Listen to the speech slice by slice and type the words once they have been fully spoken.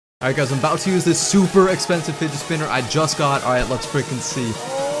Alright guys, I'm about to use this super expensive fidget spinner I just got. Alright, let's freaking see.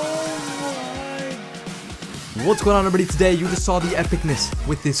 What's going on, everybody? Today you just saw the epicness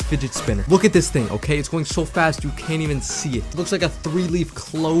with this fidget spinner. Look at this thing, okay? It's going so fast you can't even see it. It looks like a 3-leaf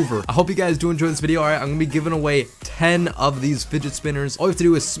clover. I hope you guys do enjoy this video. Alright, I'm gonna be giving away 10 of these fidget spinners. All you have to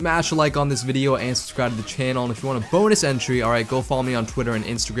do is smash a like on this video and subscribe to the channel. And if you want a bonus entry, alright, go follow me on Twitter and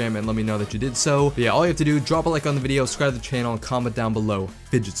Instagram and let me know that you did so. But yeah, all you have to do, drop a like on the video, subscribe to the channel, and comment down below.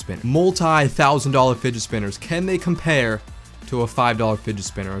 Fidget spinner. Multi-$1,000 fidget spinners. Can they compare to a $5 fidget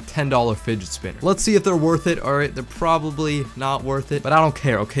spinner or a $10 fidget spinner? Let's see if they're worth it. Alright, they're probably not worth it, but I don't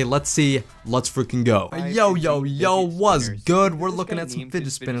care. Okay, let's see. Let's freaking go. Yo, what's good? We're looking at some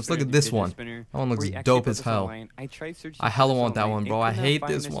fidget spinners. Look at this one. That one looks dope as hell. I hella want that one, bro. I hate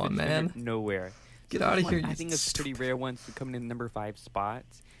this one, man. Nowhere. Get out of here. I think it's pretty rare ones to come in number 5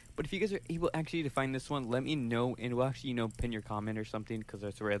 spots. But if you guys are able actually to find this one, let me know, and we'll actually, pin your comment or something, because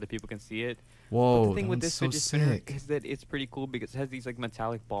that's where other people can see it. Whoa, but the thing with this fidget spinner sick. is that it's pretty cool because it has these like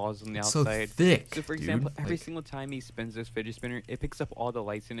metallic balls on the It's outside. So thick, so for example, every single time he spins this fidget spinner, it picks up all the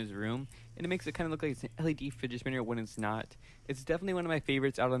lights in his room, and it makes it kind of look like it's an LED fidget spinner when it's not. It's definitely one of my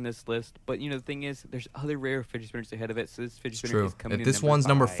favorites out on this list, but the thing is, there's other rare fidget spinners ahead of it, so this fidget spinner is coming in. If this one's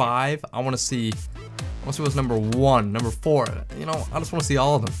number 5, I want to see what's number 1, number 4. I just want to see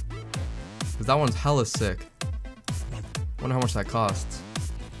all of them. Because that one's hella sick. Wonder how much that costs.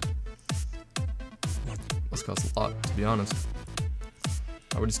 This costs a lot, to be honest.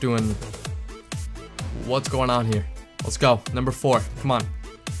 Alright, we're just doing what's going on here. Let's go. Number 4. Come on.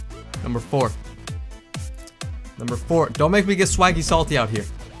 Number 4. Number 4. Don't make me get swaggy salty out here.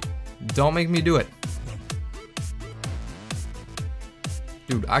 Don't make me do it.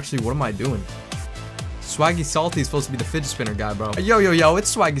 Dude, actually, what am I doing? Swaggy Salty is supposed to be the fidget spinner guy, bro. Yo,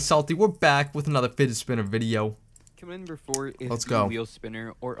 it's Swaggy Salty. We're back with another fidget spinner video. Coming in number 4 is Let's the go. wheel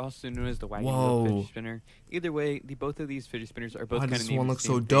spinner, or also known as the wagon wheel fidget spinner. Either way, both of these fidget spinners are both kind of this one looks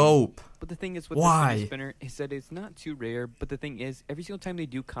so thing. dope. But the thing is with this fidget spinner is that it's not too rare, but the thing is, every single time they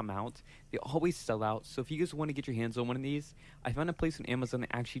do come out, they always sell out. So if you guys want to get your hands on one of these, I found a place on Amazon that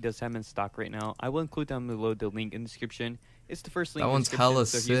actually does have them in stock right now. I will include down below the link in the description. It's the first link in the description,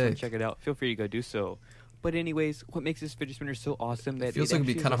 so if you guys want to check it out, feel free to go do so. But anyways, what makes this fidget spinner so awesome that it feels like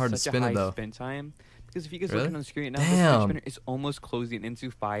it'd be kind of hard to spin it though. Spin time, because if you guys look on the screen now, this fidget spinner is almost closing into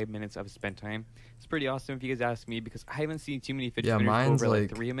 5 minutes of spin time. It's pretty awesome if you guys ask me, because I haven't seen too many fidget spinners over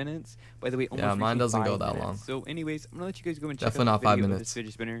like 3 minutes. By the way, almost mine doesn't go that long. So anyways, I'm gonna let you guys go and check Definitely out not the 5 video minutes. of this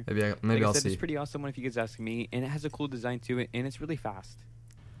fidget spinner. Maybe I'll see. It's pretty awesome one if you guys ask me, and it has a cool design to it, and it's really fast.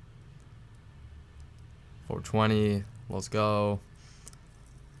 420. Let's go.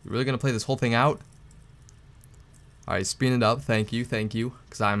 You really gonna play this whole thing out? Alright, speed it up. Thank you.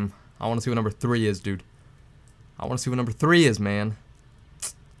 Because I want to see what number 3 is, dude. I want to see what number 3 is, man.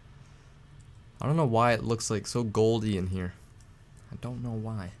 I don't know why it looks like so goldy in here. I don't know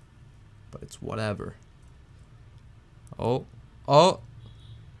why. But it's whatever. Oh.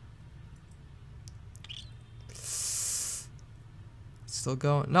 Still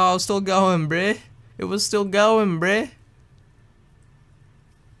going. No, still going, bruh. It was still going, bruh.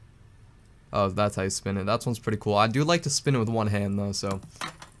 Oh, that's how you spin it. That one's pretty cool. I do like to spin it with one hand, though, so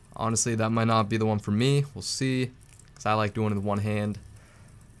honestly, that might not be the one for me. We'll see, because I like doing it with one hand.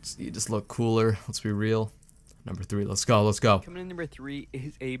 You just look cooler. Let's be real. Number 3, let's go. Coming in number 3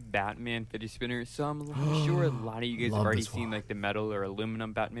 is a Batman fidget spinner. So I'm sure a lot of you guys have already seen like the metal or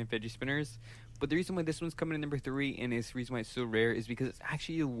aluminum Batman fidget spinners. But the reason why this one's coming in number 3, and it's the reason why it's so rare, is because it's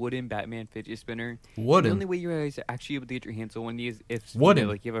actually a wooden Batman fidget spinner. Wooden? The only way you guys are actually able to get your hands on one of these if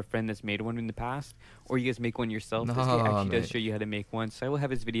you have a friend that's made one in the past, or you guys make one yourself. This guy actually does show you how to make one. So I will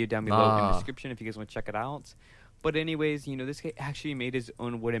have his video down below in the description if you guys want to check it out. But anyways, this guy actually made his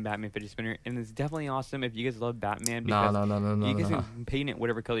own wooden Batman fidget spinner, and it's definitely awesome if you guys love Batman. Because you guys can paint it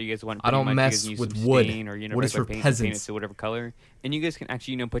whatever color you guys want. I don't mess with wood. Or, wood is for peasants. Paint it to whatever color, and you guys can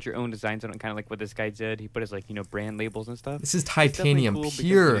actually put your own designs on it, kind of like what this guy did. He put his brand labels and stuff. This is titanium, cool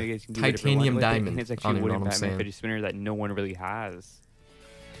pure titanium diamond. And it's actually a wooden Batman fidget spinner that no one really has.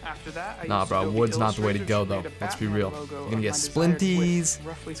 After that, nah, bro, wood's not the way to go, though. Let's be real. You're gonna get splinties.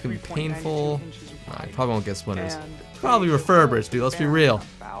 It's gonna be painful. Nah, you probably won't get splinters. Probably refurbished, dude. Let's be real.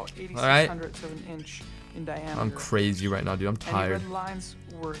 Alright? I'm crazy right now, dude. I'm tired. Any red lines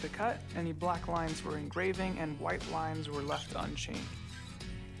were to cut, any black lines were engraving, and white lines were left unchanged.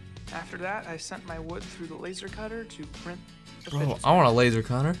 After that, I sent my wood through the laser cutter to print the fidget spinner. I want a laser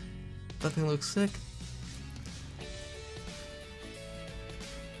cutter. That thing looks sick.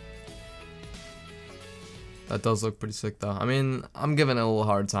 That does look pretty sick, though. I mean, I'm giving it a little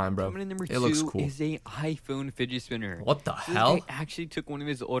hard time, bro. Coming in number It looks cool. is a iPhone fidget spinner. What the This hell? guy actually took one of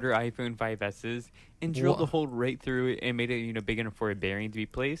his older iPhone 5S's and drilled the hole right through it and made it, you know, big enough for a bearing to be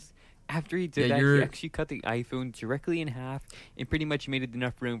placed. After he did that, he actually cut the iPhone directly in half and pretty much made it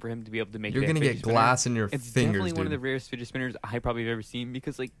enough room for him to be able to make. You're gonna get glass in your fingers, It's definitely dude. one of the rarest fidget spinners I probably have ever seen,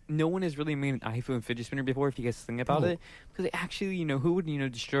 because like no one has really made an iPhone fidget spinner before. If you guys think about it, because they actually, you know, who would, you know,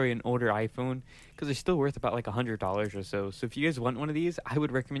 destroy an older iPhone? Because they're still worth about like $100 or so. So if you guys want one of these, I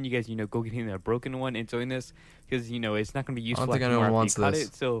would recommend you guys, you know, go getting a broken one and doing this, because you know it's not gonna be useful. I don't think anyone wants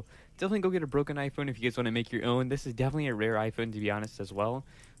this. So definitely go get a broken iPhone if you guys want to make your own. This is definitely a rare iPhone, to be honest, as well.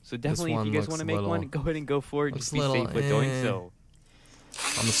 So definitely, if you guys want to make one, go ahead and go for it. Just be safe with doing so.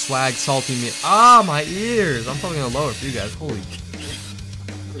 I'm a swag salty me. Ah, my ears! I'm probably gonna lower for you guys. Holy.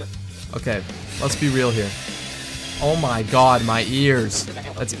 Okay, let's be real here. Oh my god, my ears.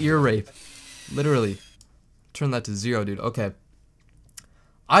 That's ear rape. Literally. Turn that to 0, dude. Okay.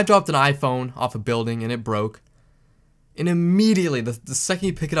 I dropped an iPhone off a building and it broke. And immediately, the second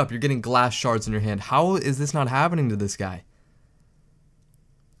you pick it up, you're getting glass shards in your hand. How is this not happening to this guy?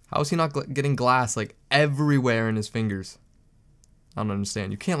 How is he not getting glass like everywhere in his fingers? I don't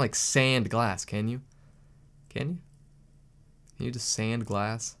understand. You can't like sand glass, can you? Can you? Can you just sand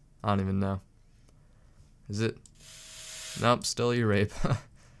glass? I don't even know. Is it? Nope, still ear rape.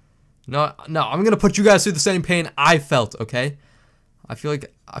 No, I'm gonna put you guys through the same pain I felt, okay? I feel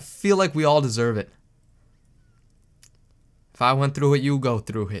like we all deserve it. If I went through it, you go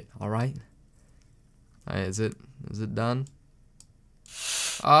through it, alright? Alright, is it done?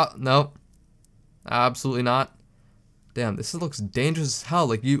 No. Absolutely not. Damn, this looks dangerous as hell.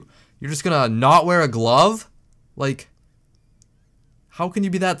 Like, you're just gonna not wear a glove? Like, how can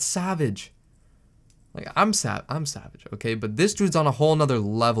you be that savage? Like, I'm savage, okay? But this dude's on a whole nother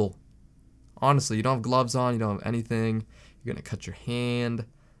level. Honestly, you don't have gloves on, you don't have anything. You're gonna cut your hand.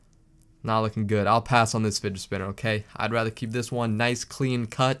 Not looking good. I'll pass on this fidget spinner, okay? I'd rather keep this one nice, clean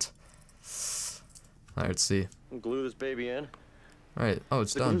cut. Alright, let's see. Glue this baby in. Alright, oh,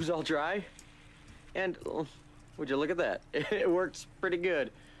 it's done. The glue's all dry. And, would you look at that? It works pretty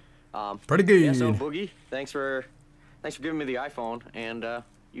good. Pretty good. Yeah, so Boogie, thanks for giving me the iPhone, and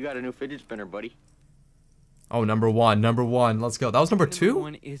you got a new fidget spinner, buddy. Oh, number one. Let's go. That was number 2? Number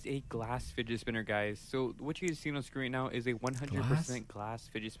 1 is a glass fidget spinner, guys. So what you guys see on screen now is a 100% glass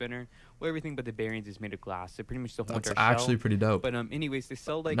fidget spinner. Well, everything but the bearings is made of glass. So pretty much the whole That's actually pretty dope. But anyways, they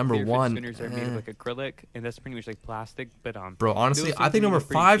sell like number 1 fidget spinners that are made of like acrylic, and that's pretty much like plastic. But bro, honestly, I think number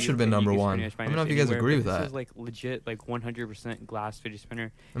 5 should have been number 1. Let me know if you guys agree with that. This is like legit, like 100% glass fidget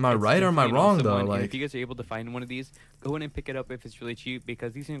spinner. Am I right or am I wrong though? Like, if you guys are able to find one of these, go in and pick it up if it's really cheap,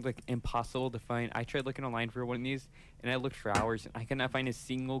 because these things like impossible to find. I tried looking online for one of these, and I looked for hours, and I cannot find a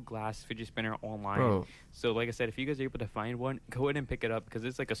single glass fidget spinner online. Bro. So like I said, if you guys are able to find one, go ahead and pick it up, because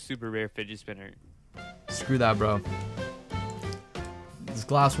it's like a super rare fidget spinner. Screw that, bro. This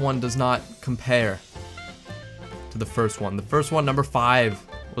glass one does not compare to the first one. The first one, number 5,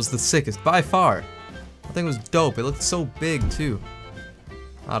 was the sickest by far. I think it was dope. It looked so big too.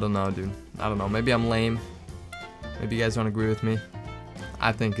 I don't know, dude. I don't know. Maybe I'm lame. Maybe you guys don't agree with me.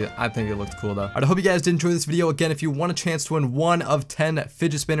 I think it looked cool though. Alright, I hope you guys did enjoy this video. Again, if you want a chance to win 1 of 10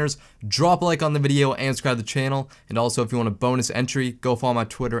 fidget spinners, drop a like on the video and subscribe to the channel. And also, if you want a bonus entry, go follow my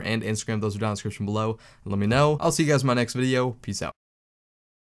Twitter and Instagram. Those are down in the description below. And let me know. I'll see you guys in my next video. Peace out.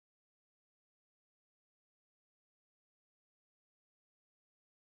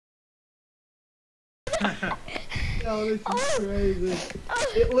 Oh, this is crazy.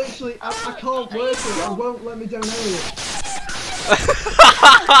 It literally, I can't work it. It won't let me download it.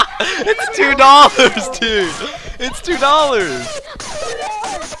 It's $2, dude. It's $2.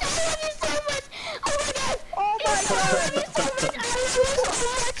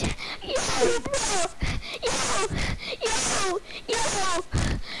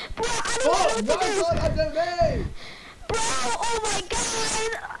 Oh my god, I don't know. Bro, oh my god.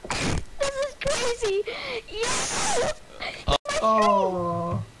 This is crazy. Yes.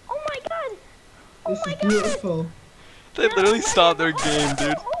 Oh. Oh my god. This is beautiful. They literally stopped their game,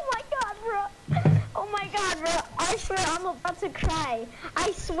 dude. Oh my god, bro. Oh my god, bro. I swear I'm about to cry.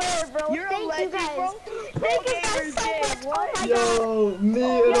 I swear, bro. You're Thank a legend, you guys. bro. Thank you guys so much. Oh my god. Yo, me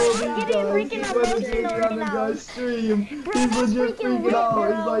and all these guys, freaking he's went to emotional the right guy's stream. Bro, He's that's legit freaking freaking out. lit,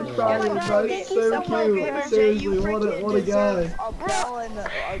 He's bro. like crying, God, bro. thank It's you so so much, cute. MJ. Seriously, what a guy.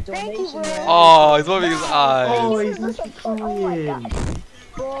 Thank you, bro. Oh, he's wiping his eyes. Oh, he's literally crying.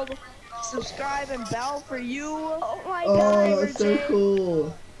 Bro, subscribe and bell for you. Oh my Oh, god. that's so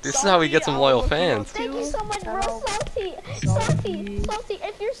cool. This is how we get some loyal fans. Thank you so much, bro. Salty.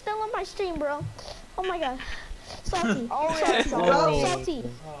 If you're still on my stream, bro. Oh my god. Salty. yeah, Salty.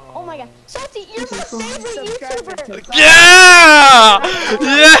 Oh my god. Salty, you're my favorite YouTuber. Yeah!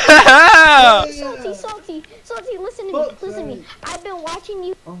 Yeah! Salty, listen to me. I've been watching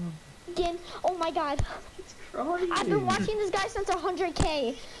you again. Oh my god. I've been watching this guy since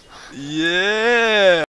 100K. Yeah!